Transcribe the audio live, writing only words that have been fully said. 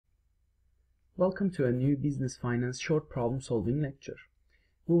Welcome to a new business finance short problem solving lecture.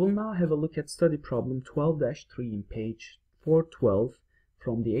 We will now have a look at study problem 12-3 in page 412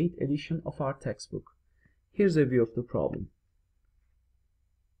 from the 8th edition of our textbook. Here's a view of the problem.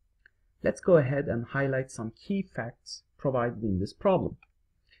 Let's go ahead and highlight some key facts provided in this problem.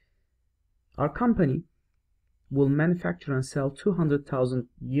 Our company will manufacture and sell 200,000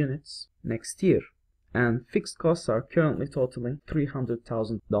 units next year, and fixed costs are currently totaling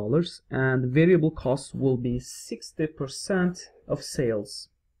 $300,000, and variable costs will be 60% of sales.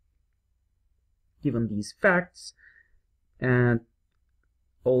 Given these facts, and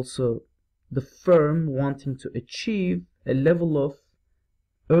also the firm wanting to achieve a level of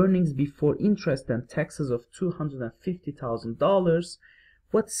earnings before interest and taxes of $250,000,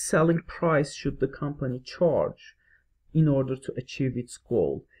 what selling price should the company charge in order to achieve its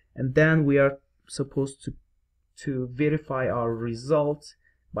goal? And then we are supposed to verify our result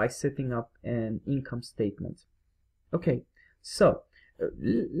by setting up an income statement. Okay, so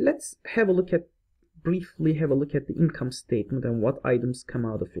let's briefly have a look at the income statement and what items come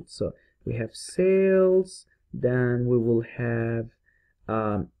out of it. So we have sales, then we will have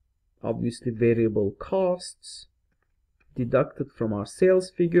obviously variable costs deducted from our sales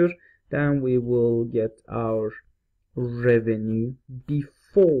figure, then we will get our revenue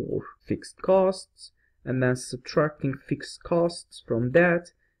before fixed costs, and then subtracting fixed costs from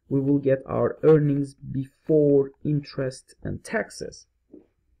that we will get our earnings before interest and taxes.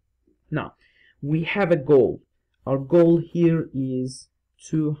 Now we have a goal. Our goal here is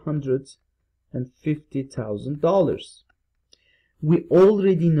 $250,000. We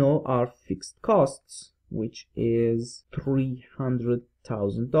already know our fixed costs, which is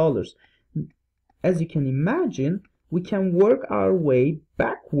 $300,000. As you can imagine, we can work our way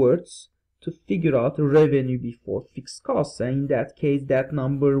backwards to figure out revenue before fixed costs, and in that case that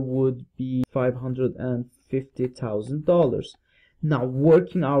number would be $550,000. Now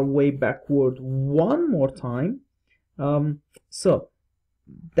working our way backward one more time, so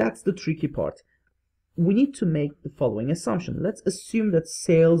that's the tricky part. We need to make the following assumption. Let's assume that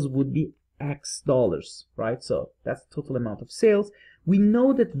sales would be X dollars, right? So that's the total amount of sales. We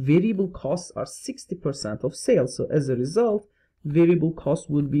know that variable costs are 60% of sales, so as a result variable cost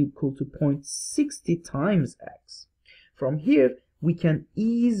will be equal to 0.60 times X. From here we can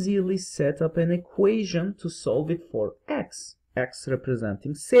easily set up an equation to solve it for X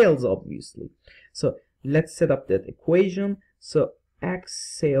representing sales, obviously. So let's set up that equation. So X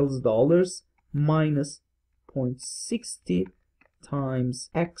sales dollars minus 0.60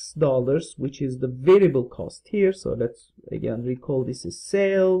 times X dollars, which is the variable cost here. So let's again recall, this is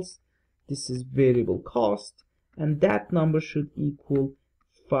sales, this is variable cost, and that number should equal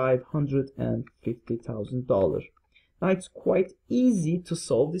 $550,000. Now it's quite easy to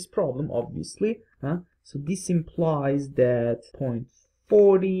solve this problem, obviously. So this implies that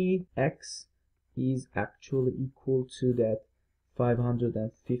 0.40x is actually equal to that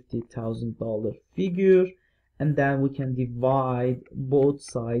 $550,000 figure, and then we can divide both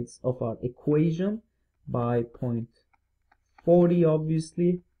sides of our equation by 0.40.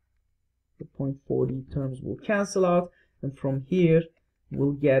 obviously the 0.40 terms will cancel out, and from here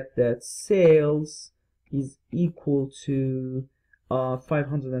we'll get that sales is equal to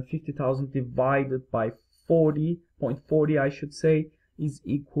 550,000 divided by 0.40 I should say, is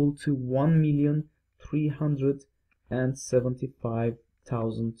equal to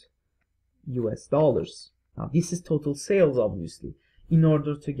 1,375,000 US dollars. Now this is total sales, obviously. In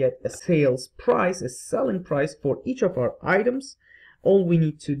order to get a sales price, a selling price for each of our items, all we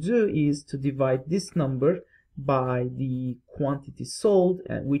need to do is to divide this number by the quantity sold,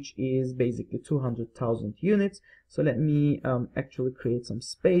 which is basically 200,000 units. So let me actually create some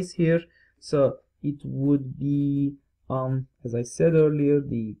space here. So it would be, as I said earlier,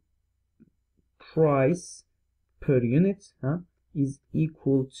 the price per unit is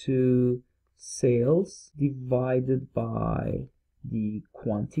equal to sales divided by the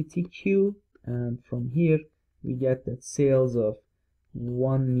quantity Q, and from here we get that sales of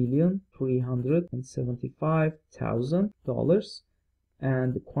 $1,375,000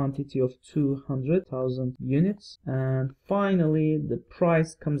 and the quantity of 200,000 units, and finally the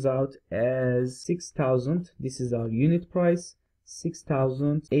price comes out as 6,000. This is our unit price,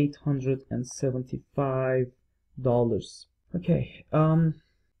 $6,875. Okay,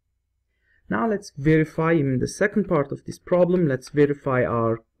 now let's verify in the second part of this problem. Let's verify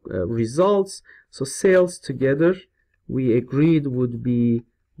our results. So sales together we agreed would be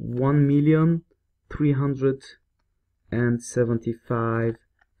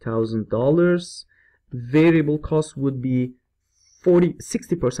 $1,375,000. Variable cost would be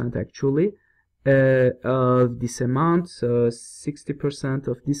 60% actually, this amount, 60%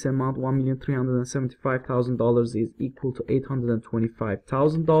 of this amount, $1,375,000, is equal to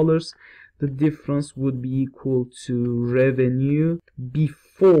 $825,000. The difference would be equal to revenue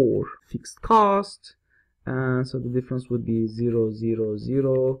before fixed cost, and so the difference would be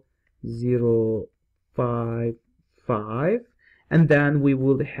 0.00055, and then we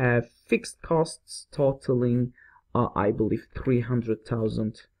would have fixed costs totaling, I believe,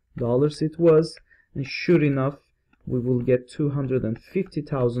 $300,000 it was, and sure enough, we will get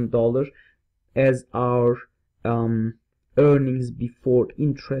 $250,000 as our earnings before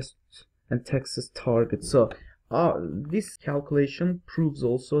interest and taxes target. So this calculation proves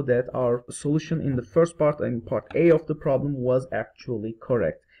also that our solution in the first part and part A of the problem was actually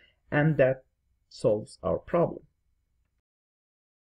correct, and that solves our problem.